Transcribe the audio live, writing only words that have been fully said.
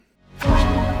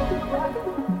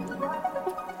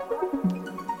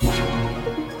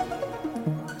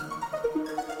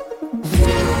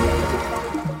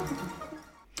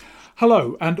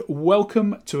Hello and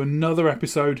welcome to another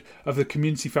episode of the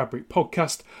Community Fabric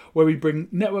podcast, where we bring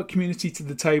network community to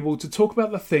the table to talk about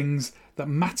the things that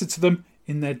matter to them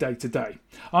in their day-to-day.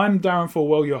 I'm Daren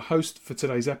Fulwell, your host for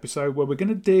today's episode, where we're going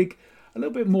to dig a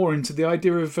little bit more into the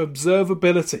idea of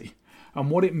observability and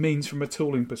what it means from a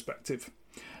tooling perspective.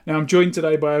 Now, I'm joined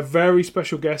today by a very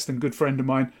special guest and good friend of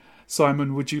mine.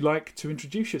 Simon, would you like to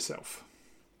introduce yourself?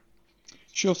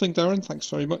 Sure thing, Darren. Thanks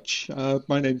very much.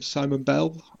 My name's Simon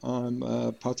Bell. I'm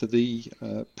part of the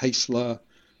Paceler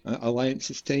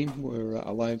Alliances team. We're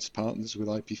alliance partners with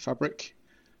IP Fabric.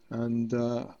 And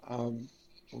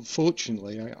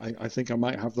unfortunately, I think I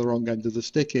might have the wrong end of the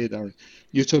stick here, Darren.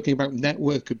 You're talking about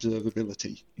network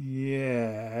observability.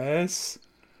 Yes.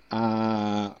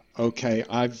 Okay.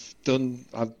 I've been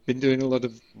doing a lot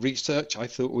of research. I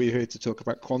thought we were here to talk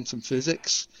about quantum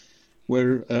physics,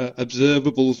 where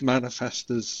observables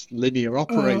manifest as linear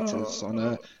operators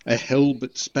on a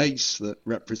Hilbert space that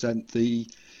represent the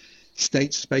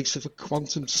state space of a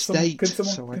quantum state. Can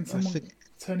someone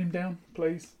turn him down,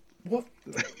 please? What?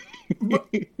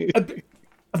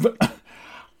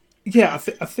 Yeah,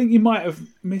 I think you might have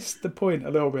missed the point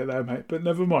a little bit there, mate. But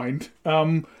never mind.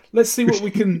 Let's see if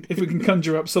we can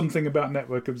conjure up something about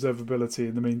network observability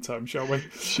in the meantime, shall we?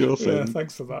 Sure thing. Yeah,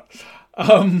 thanks for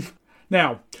that.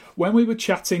 Now, when we were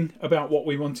chatting about what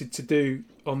we wanted to do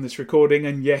on this recording,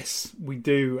 and yes, we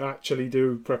do actually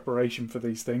do preparation for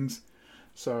these things,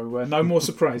 so no more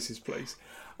surprises, please.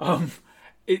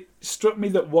 It struck me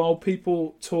that while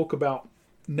people talk about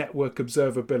network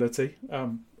observability,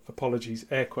 apologies,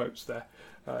 air quotes there,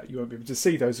 you won't be able to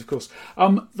see those, of course,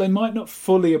 they might not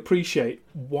fully appreciate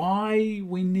why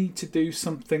we need to do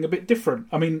something a bit different.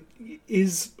 I mean,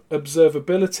 is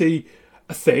observability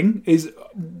a thing?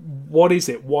 What is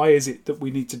it? Why is it that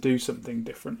we need to do something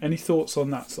different? Any thoughts on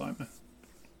that, Simon?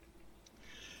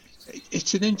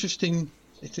 It's an interesting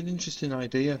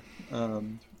idea,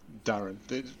 Darren.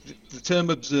 The term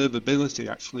observability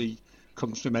actually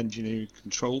comes from engineering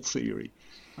control theory,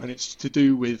 and it's to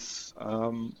do with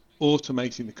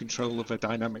automating the control of a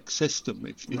dynamic system.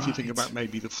 If you think about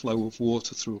maybe the flow of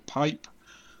water through a pipe,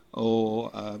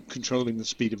 or controlling the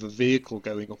speed of a vehicle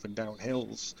going up and down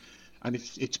hills. And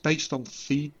it's based on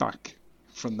feedback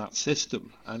from that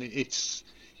system, and it's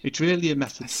really a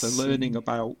method for learning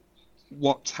about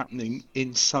what's happening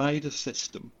inside a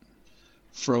system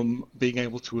from being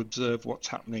able to observe what's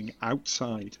happening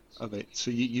outside of it.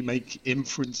 So you make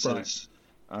inferences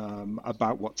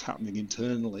about what's happening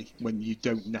internally when you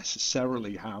don't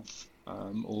necessarily have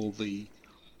all the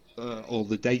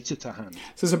data to hand.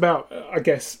 So it's about, I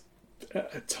guess,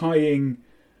 tying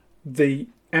the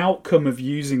outcome of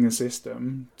using the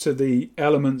system to the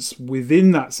elements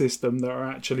within that system that are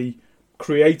actually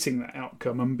creating that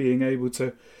outcome and being able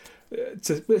to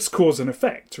it's cause and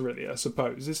effect, really, I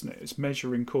suppose, isn't it? It's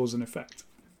measuring cause and effect.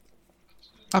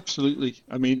 Absolutely.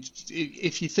 I mean,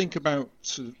 if you think about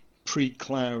sort of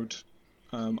pre-cloud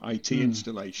IT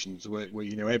installations where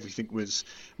everything was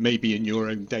maybe in your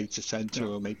own data center,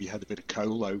 or maybe you had a bit of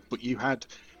colo, but you had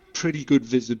pretty good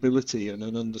visibility and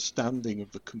an understanding of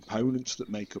the components that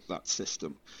make up that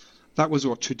system. That was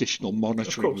what traditional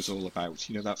monitoring was all about.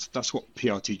 That's what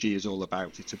PRTG is all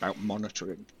about. It's about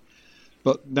monitoring.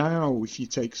 But now, if you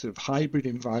take sort of hybrid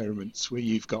environments where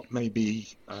you've got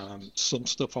maybe some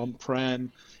stuff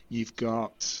on-prem, you've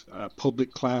got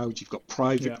public cloud, you've got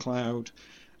private cloud,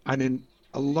 and in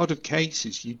a lot of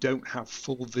cases, you don't have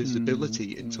full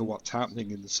visibility into what's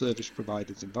happening in the service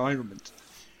provider's environment.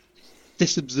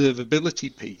 This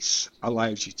observability piece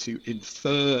allows you to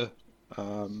infer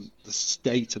the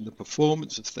state and the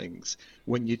performance of things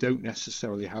when you don't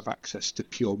necessarily have access to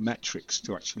pure metrics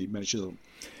to actually measure them.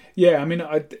 Yeah, I mean,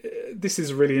 this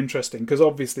is really interesting because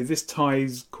obviously this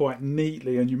ties quite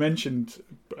neatly, and you mentioned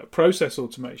process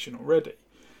automation already.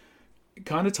 It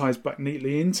kind of ties back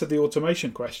neatly into the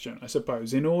automation question, I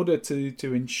suppose. In order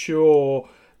to ensure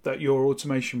that your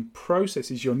automation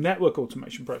processes, your network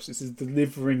automation process, is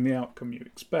delivering the outcome you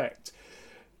expect,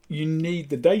 you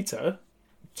need the data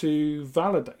to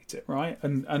validate it, right?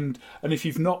 And if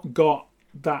you've not got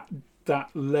that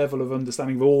level of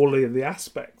understanding of all of the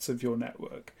aspects of your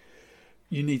network,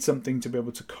 you need something to be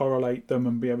able to correlate them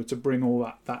and be able to bring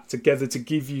all that together to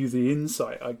give you the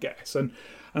insight, I guess.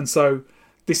 And so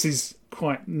this is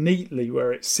quite neatly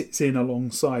where it sits in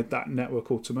alongside that network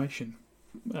automation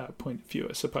point of view,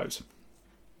 I suppose.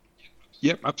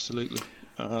 Yep, absolutely.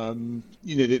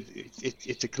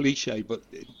 It's a cliche, but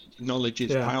knowledge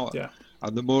is power. Yeah.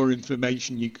 And the more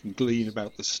information you can glean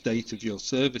about the state of your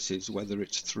services, whether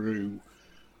it's through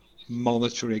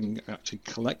monitoring, actually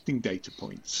collecting data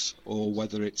points, or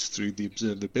whether it's through the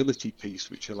observability piece,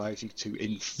 which allows you to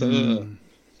infer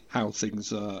how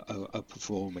things are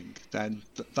performing, then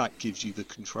that gives you the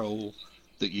control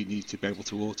that you need to be able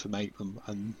to automate them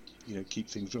and keep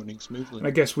things running smoothly. And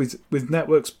I guess with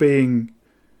networks being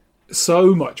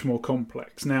so much more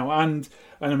complex now, and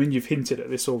I mean you've hinted at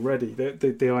this already,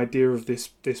 the idea of this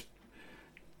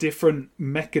different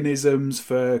mechanisms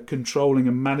for controlling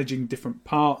and managing different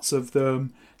parts of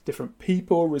them, different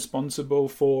people responsible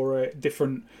for it,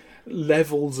 different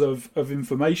levels of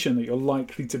information that you're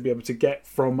likely to be able to get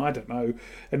from, I don't know,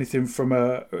 anything from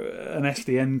an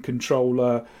SDN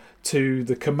controller to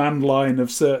the command line of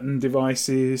certain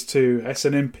devices to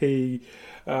SNMP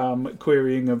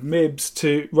querying of MIBs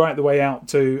to right the way out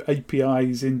to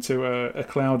APIs into a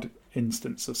cloud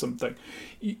instance or something.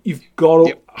 You've got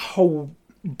a whole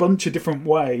bunch of different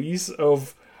ways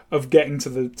of getting to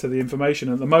the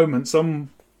information. At the moment, some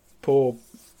poor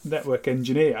network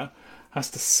engineer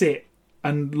has to sit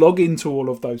and log into all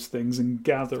of those things and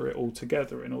gather it all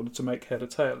together in order to make head or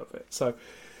tail of it. So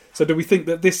do we think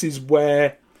that this is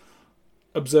where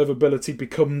observability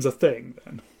becomes a thing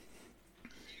then?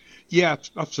 Yeah,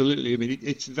 absolutely. I mean,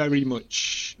 it's very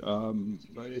much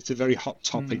it's a very hot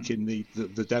topic in the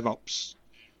DevOps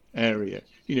area.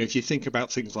 If you think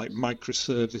about things like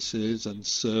microservices and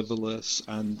serverless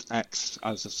and X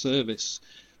as a service,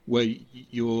 where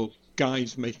your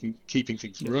guys keeping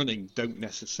things running don't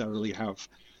necessarily have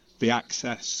the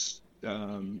access.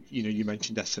 You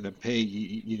mentioned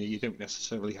SNMP. You don't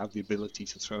necessarily have the ability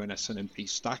to throw an SNMP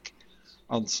stack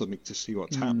on something to see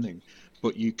what's happening,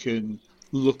 but you can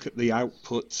look at the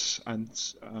outputs and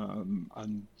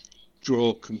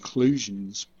draw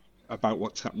conclusions about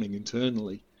what's happening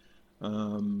internally.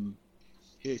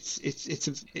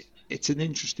 It's an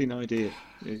interesting idea.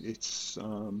 It's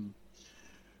a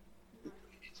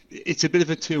bit of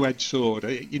a two-edged sword.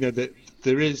 That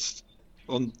there is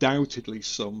undoubtedly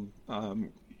some.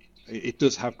 It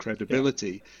does have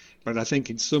credibility, but I think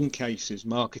in some cases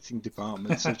marketing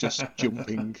departments are just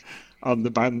jumping on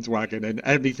the bandwagon, and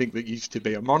everything that used to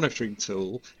be a monitoring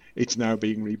tool, it's now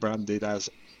being rebranded as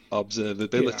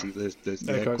observability. There's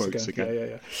the air quotes again.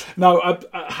 Yeah. No,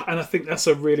 and I think that's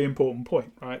a really important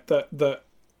point, right? That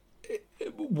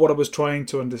what I was trying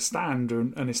to understand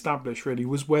and establish really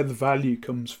was where the value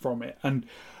comes from it, and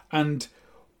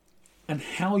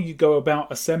how you go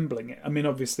about assembling it. I mean,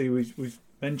 obviously we've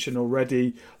mentioned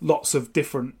already lots of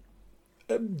different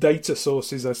data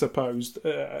sources, I suppose,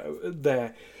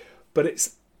 there, but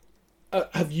it's.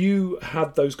 Have you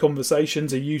had those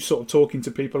conversations? Are you sort of talking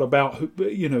to people about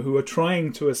who are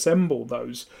trying to assemble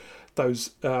those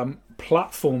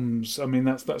platforms? I mean,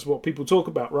 that's what people talk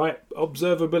about, right?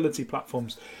 Observability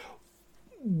platforms.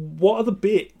 What are the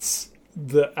bits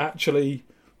that actually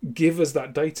give us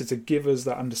that data to give us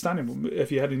that understanding?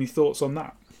 Have you had any thoughts on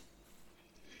that?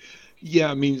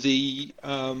 Yeah, I mean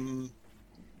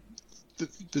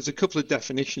there's a couple of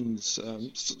definitions.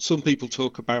 Some people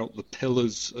talk about the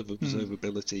pillars of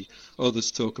observability. Others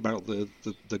talk about the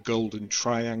golden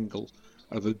triangle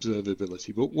of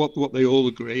observability. But what they all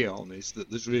agree on is that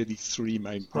there's really three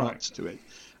main parts to it,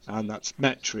 and that's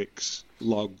metrics,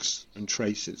 logs, and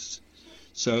traces.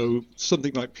 So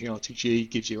something like PRTG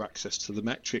gives you access to the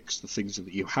metrics, the things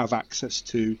that you have access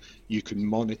to. You can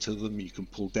monitor them. You can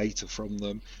pull data from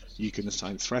them. You can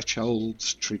assign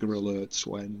thresholds, trigger alerts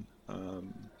when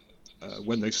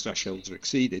those thresholds are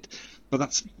exceeded, but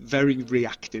that's very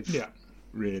reactive,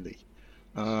 really.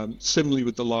 Similarly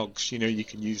with the logs, you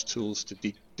can use tools to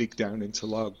dig down into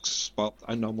logs, spot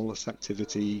anomalous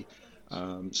activity,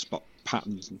 spot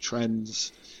patterns and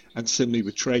trends, and similarly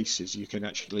with traces, you can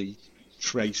actually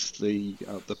trace the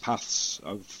paths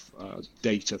of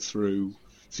data through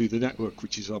the network,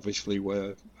 which is obviously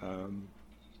where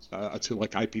a tool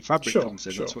like IP Fabric comes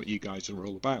in. That's what you guys are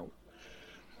all about.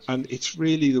 And it's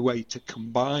really the way to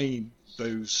combine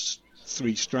those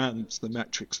three strands, the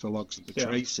metrics, the logs, and the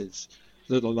traces,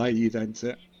 that allow you then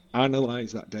to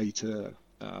analyze that data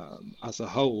as a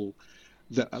whole,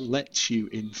 that lets you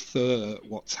infer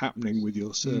what's happening with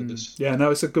your service. Yeah, no,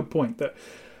 it's a good point. That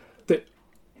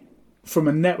from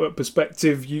a network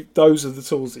perspective, those are the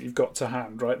tools that you've got to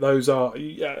hand, right? Those are,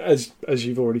 as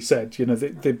you've already said,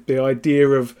 the idea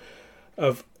of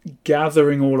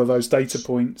gathering all of those data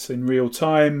points in real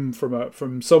time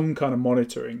from some kind of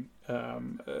monitoring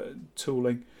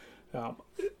tooling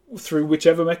through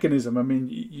whichever mechanism. I mean,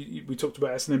 we talked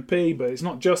about SNMP, but it's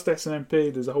not just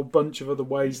SNMP. There's a whole bunch of other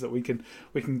ways that we can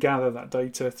gather that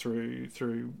data through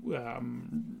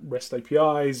REST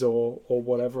APIs or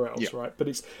whatever else, right? But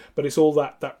it's all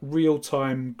that real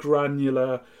time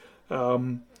granular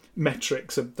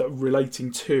metrics that are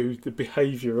relating to the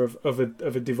behaviour of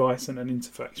a device and an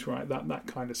interface, right? That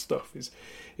kind of stuff is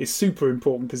super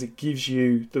important because it gives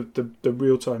you the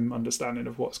real time understanding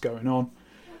of what's going on.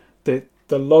 The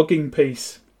logging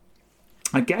piece,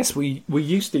 I guess we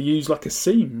used to use like a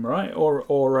seam, right, or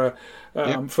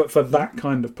for that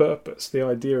kind of purpose. The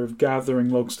idea of gathering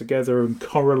logs together and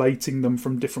correlating them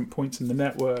from different points in the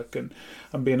network and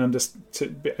being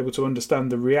able to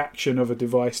understand the reaction of a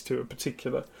device to a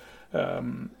particular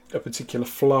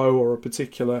flow or a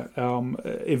particular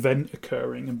event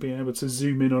occurring, and being able to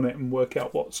zoom in on it and work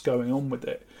out what's going on with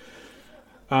it.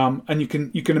 And you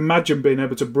can imagine being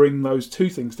able to bring those two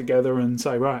things together and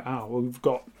say, right, well, we've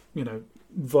got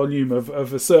volume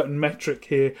of a certain metric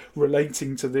here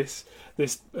relating to this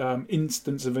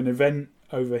instance of an event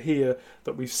over here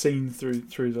that we've seen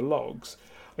through the logs.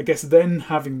 I guess then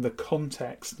having the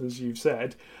context, as you've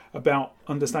said, about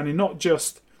understanding not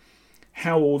just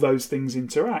how all those things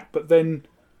interact, but then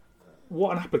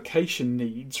what an application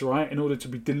needs, right, in order to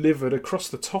be delivered across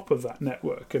the top of that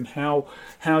network, and how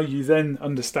you then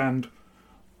understand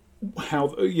how,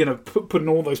 putting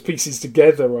all those pieces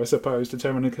together, I suppose,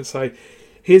 determining to say,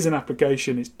 here's an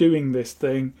application, it's doing this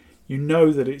thing, you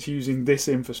know that it's using this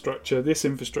infrastructure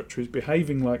is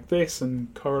behaving like this, and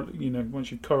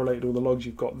once you've correlated all the logs,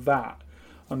 you've got that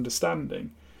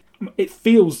understanding. It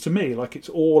feels to me like it's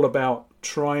all about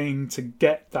trying to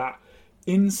get that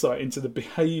insight into the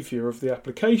behaviour of the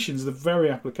applications, the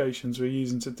very applications we're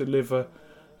using to deliver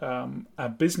our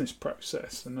business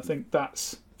process. And I think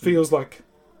that feels like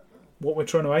what we're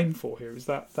trying to aim for here. Is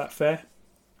that fair?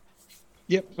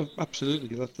 Yep,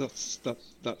 absolutely.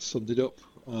 That summed it up.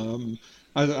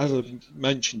 As I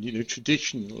mentioned,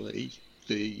 traditionally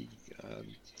the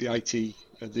IT,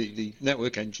 the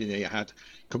network engineer had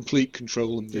complete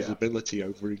control and visibility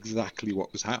over exactly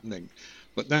what was happening.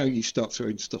 But now you start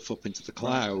throwing stuff up into the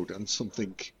cloud and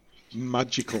something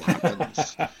magical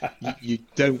happens. you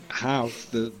don't have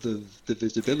the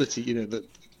visibility.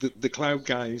 The cloud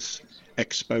guys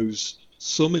expose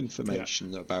some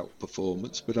information about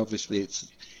performance, but obviously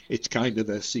it's kind of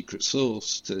their secret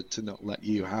sauce to not let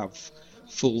you have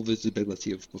full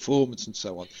visibility of performance and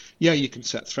so on. Yeah, you can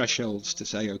set thresholds to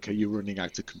say, okay, you're running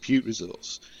out of compute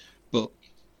resource, but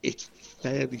it's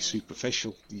fairly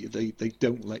superficial. They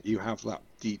don't let you have that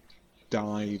deep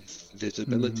dive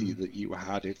visibility that you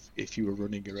had if you were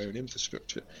running your own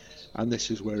infrastructure. And this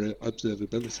is where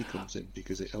observability comes in,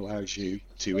 because it allows you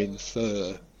to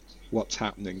infer what's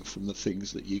happening from the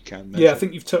things that you can measure. Yeah, I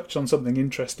think you've touched on something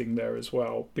interesting there as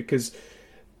well, because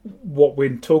what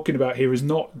we're talking about here is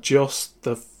not just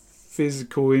the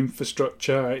physical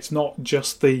infrastructure, it's not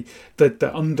just the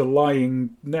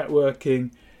underlying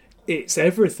networking, it's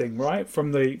everything, right?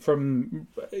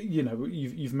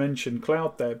 You've mentioned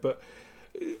cloud there, but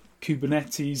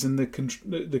Kubernetes and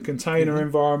the container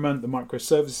environment, the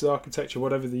microservices architecture,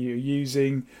 whatever that you're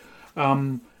using,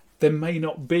 there may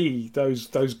not be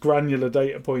those granular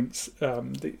data points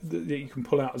that you can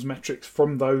pull out as metrics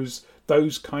from those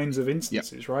kinds of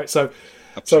instances, right? So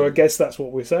I guess that's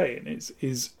what we're saying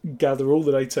is gather all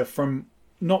the data from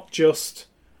not just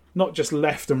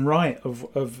left and right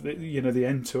of the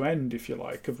end to end, if you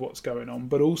like, of what's going on,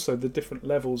 but also the different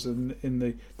levels in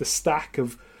the stack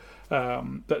of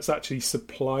that's actually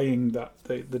supplying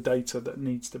the data that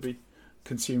needs to be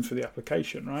consumed for the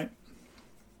application, right?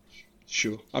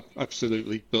 Sure,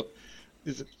 absolutely, but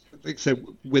like I said,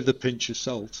 with a pinch of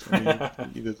salt. I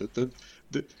mean,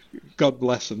 God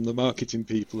bless them, the marketing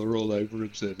people are all over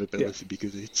observability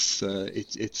because it's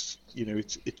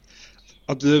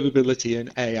observability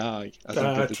and AI. I think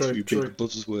are the two big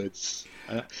buzzwords.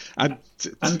 And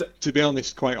to be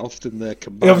honest, quite often they're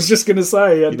combined. I was just going to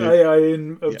say, AI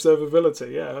in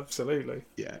observability. Yeah, absolutely.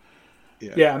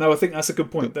 Yeah. No, I think that's a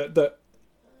good point. That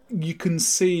you can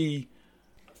see.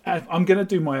 I'm going to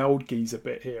do my old geezer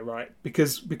bit here, right?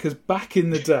 Because back in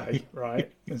the day,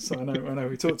 right? So I know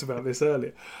we talked about this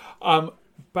earlier.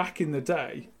 Back in the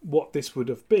day, what this would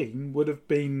have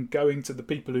been going to the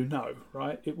people who know,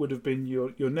 right? It would have been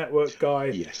your network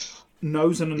guy,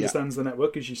 knows and understands the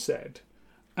network, as you said,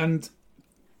 and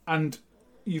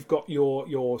you've got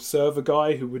your server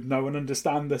guy who would know and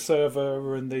understand the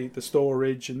server and the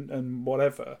storage and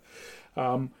whatever.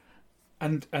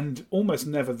 And almost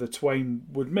never the twain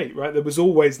would meet, right? There was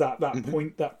always that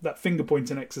point, that finger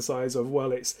pointing exercise of,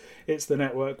 well, it's the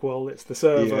network, well, it's the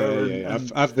server.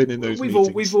 And I've been in those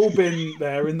meetings. We've all been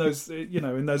there in those,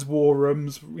 in those war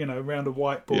rooms, around a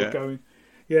whiteboard going,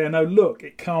 Yeah, no, look,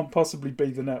 it can't possibly be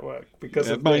the network because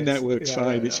of my this. network's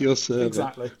fine. It's your server.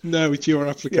 Exactly. No, it's your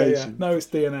application. No, it's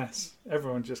DNS.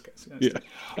 Everyone just gets it.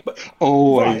 But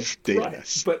Always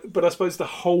DNS. But I suppose the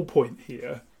whole point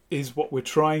here is what we're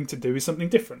trying to do is something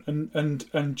different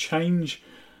and change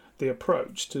the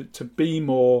approach to be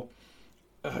more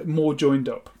joined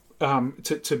up,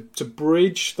 to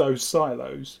bridge those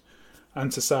silos,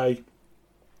 and to say,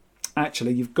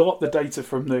 actually, you've got the data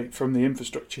from the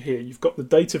infrastructure here, you've got the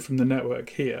data from the network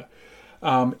here,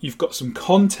 you've got some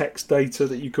context data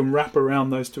that you can wrap around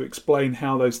those to explain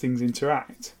how those things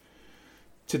interact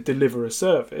to deliver a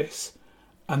service,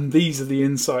 and these are the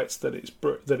insights that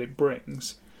it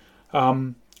brings,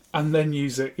 and then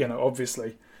use it.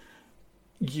 Obviously,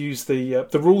 use the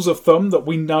rules of thumb that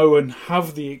we know and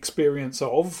have the experience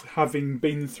of having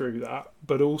been through that,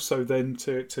 but also then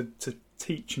to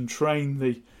teach and train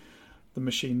the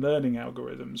machine learning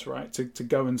algorithms, right? To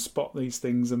go and spot these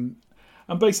things and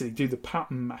basically do the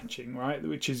pattern matching, right?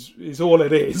 Which is all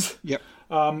it is. Yep.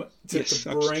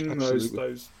 To bring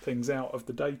those things out of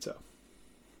the data.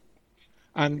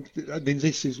 And I mean,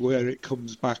 this is where it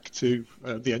comes back to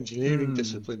the engineering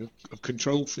discipline of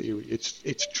control theory.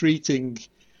 It's treating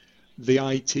the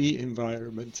IT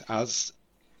environment as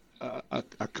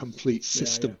a complete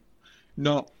system,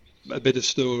 not a bit of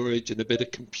storage and a bit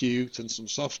of compute and some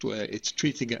software. It's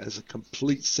treating it as a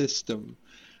complete system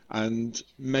and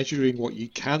measuring what you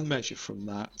can measure from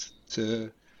that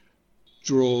to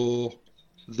draw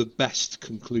the best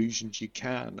conclusions you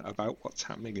can about what's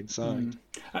happening inside.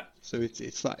 So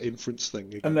it's that inference thing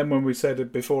again. And then when we said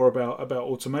it before about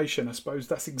automation, I suppose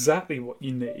that's exactly what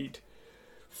you need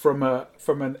from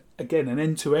an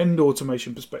end-to-end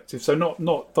automation perspective. So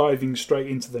not diving straight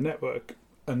into the network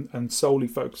and solely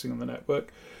focusing on the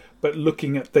network, but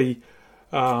looking at the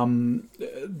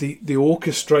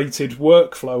orchestrated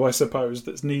workflow, I suppose,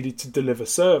 that's needed to deliver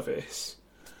service.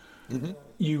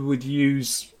 You would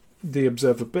use the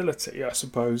observability, I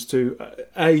suppose, to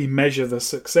measure the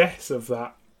success of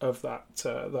that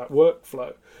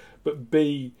workflow, but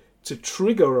B, to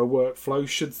trigger a workflow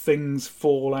should things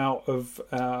fall out of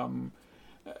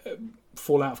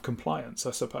compliance,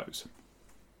 I suppose.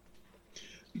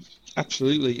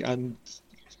 Absolutely, and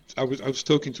I was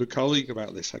talking to a colleague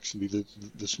about this actually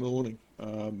this morning.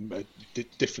 A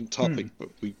different topic, but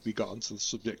we got onto the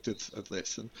subject of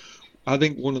this, and I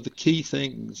think one of the key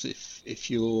things,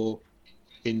 if you're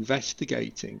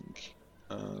investigating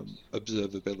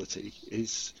observability,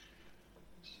 is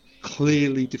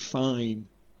clearly define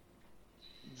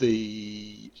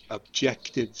the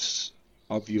objectives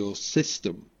of your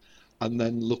system and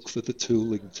then look for the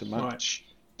tooling to match.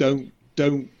 Right.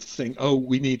 Don't think, oh,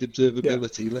 we need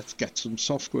observability, let's get some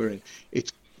software in.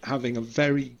 It's having a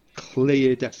very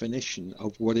clear definition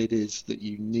of what it is that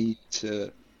you need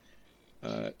to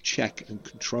check and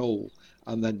control,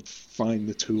 and then find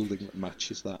the tooling that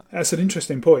matches that. That's an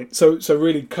interesting point. So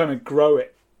really kind of grow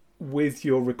it with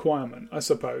your requirement, I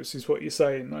suppose, is what you're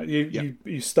saying. Right?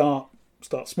 You start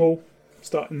small,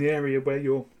 start in the area where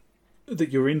you're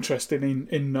interested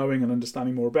in knowing and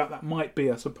understanding more about. That might be,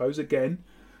 I suppose, again,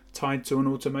 tied to an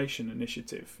automation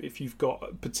initiative. If you've got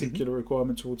a particular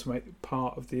requirement to automate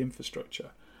part of the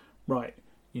infrastructure, right,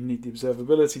 you need the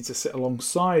observability to sit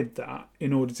alongside that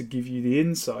in order to give you the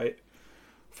insight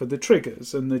for the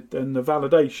triggers and the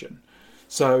validation.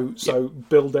 So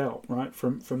build out right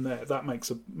from there. That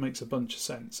makes a bunch of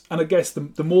sense. And I guess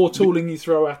the more tooling you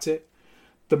throw at it,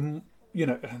 and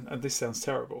this sounds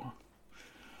terrible,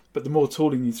 but the more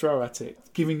tooling you throw at it,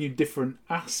 giving you different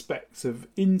aspects of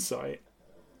insight,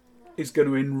 is going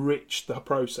to enrich the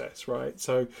process, right?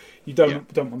 So you don't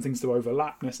want things to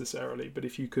overlap necessarily, but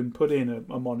if you can put in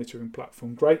a monitoring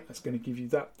platform, great, that's going to give you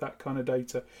that kind of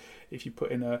data. If you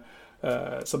put in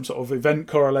some sort of event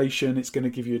correlation, it's going to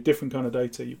give you a different kind of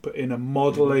data. You put in a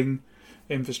modeling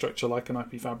infrastructure like an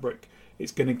IP fabric,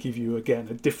 it's going to give you, again,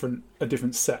 a different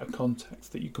set of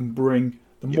context that you can bring.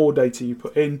 The more data you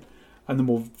put in and the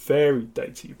more varied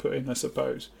data you put in, I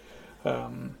suppose,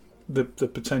 the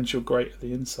potential greater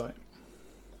the insight.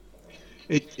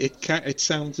 It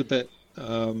sounds a bit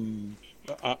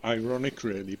ironic,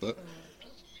 really, but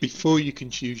before you can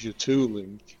choose your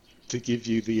tooling to give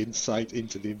you the insight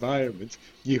into the environment,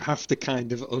 you have to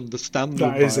kind of understand the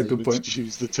environment. That is a good point. To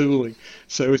choose the tooling.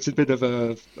 So it's a bit of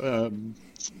a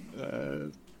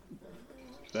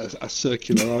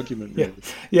circular argument, really.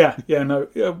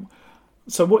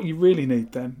 So what you really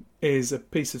need then is a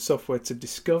piece of software to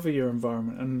discover your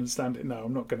environment and understand it. No,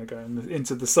 I'm not going to go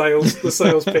into the sales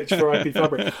pitch for IP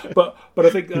Fabric, but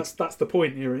I think that's the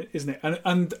point here, isn't it?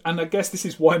 And I guess this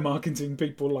is why marketing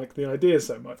people like the idea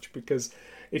so much, because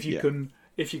if you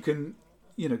if you can,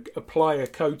 apply a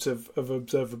coat of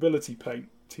observability paint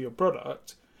to your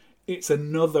product, it's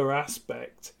another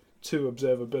aspect to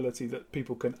observability that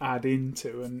people can add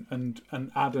into and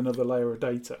add another layer of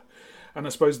data. And I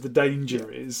suppose the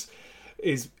danger is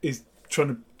trying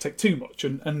to take too much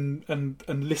and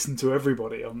listen to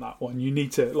everybody on that one. You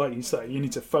need to, like you say,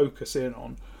 focus in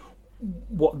on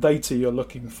what data you're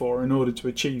looking for in order to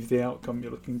achieve the outcome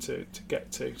you're looking to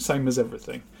get to. Same as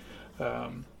everything.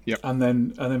 And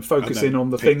then focus in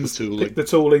on the things, pick the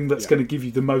tooling that's going to give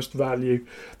you the most value,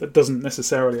 that doesn't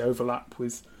necessarily overlap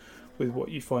with what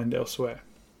you find elsewhere.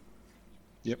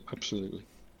 Yep, absolutely.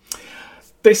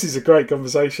 This is a great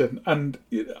conversation, and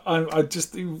I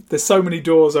just, there's so many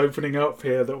doors opening up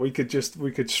here that we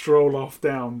could stroll off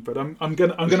down. But I'm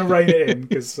gonna rein it in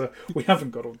because we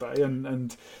haven't got all day,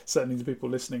 and certainly the people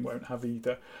listening won't have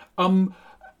either.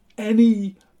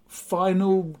 Any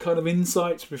final kind of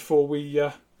insights before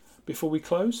we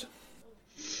close?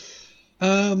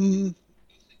 I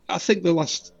think the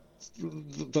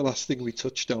last thing we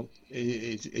touched on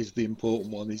is the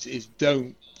important one. Is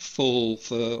don't fall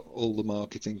for all the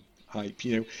marketing hype.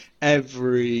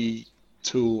 Every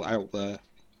tool out there,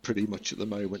 pretty much at the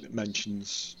moment,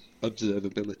 mentions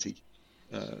observability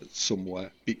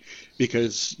somewhere,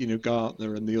 because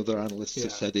Gartner and the other analysts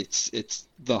have said it's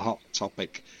the hot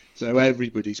topic. So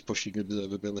everybody's pushing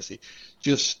observability.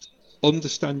 Just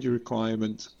understand your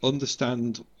requirement,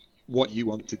 understand what you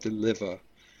want to deliver,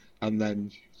 and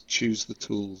then choose the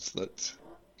tools that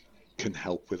can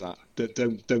help with that.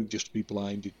 Don't just be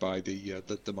blinded by the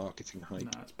marketing hype.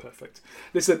 No, that's perfect.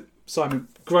 Listen, Simon,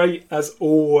 great as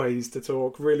always to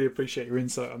talk. Really appreciate your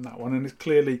insight on that one, and it's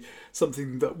clearly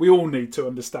something that we all need to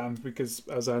understand, because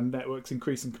as our networks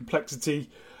increase in complexity,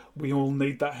 we all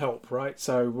need that help, right?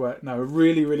 So, no,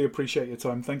 really, really appreciate your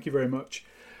time. Thank you very much.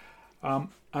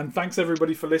 And thanks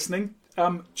everybody for listening.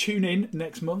 Tune in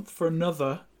next month for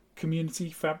another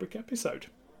Community Fabric episode.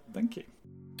 Thank you.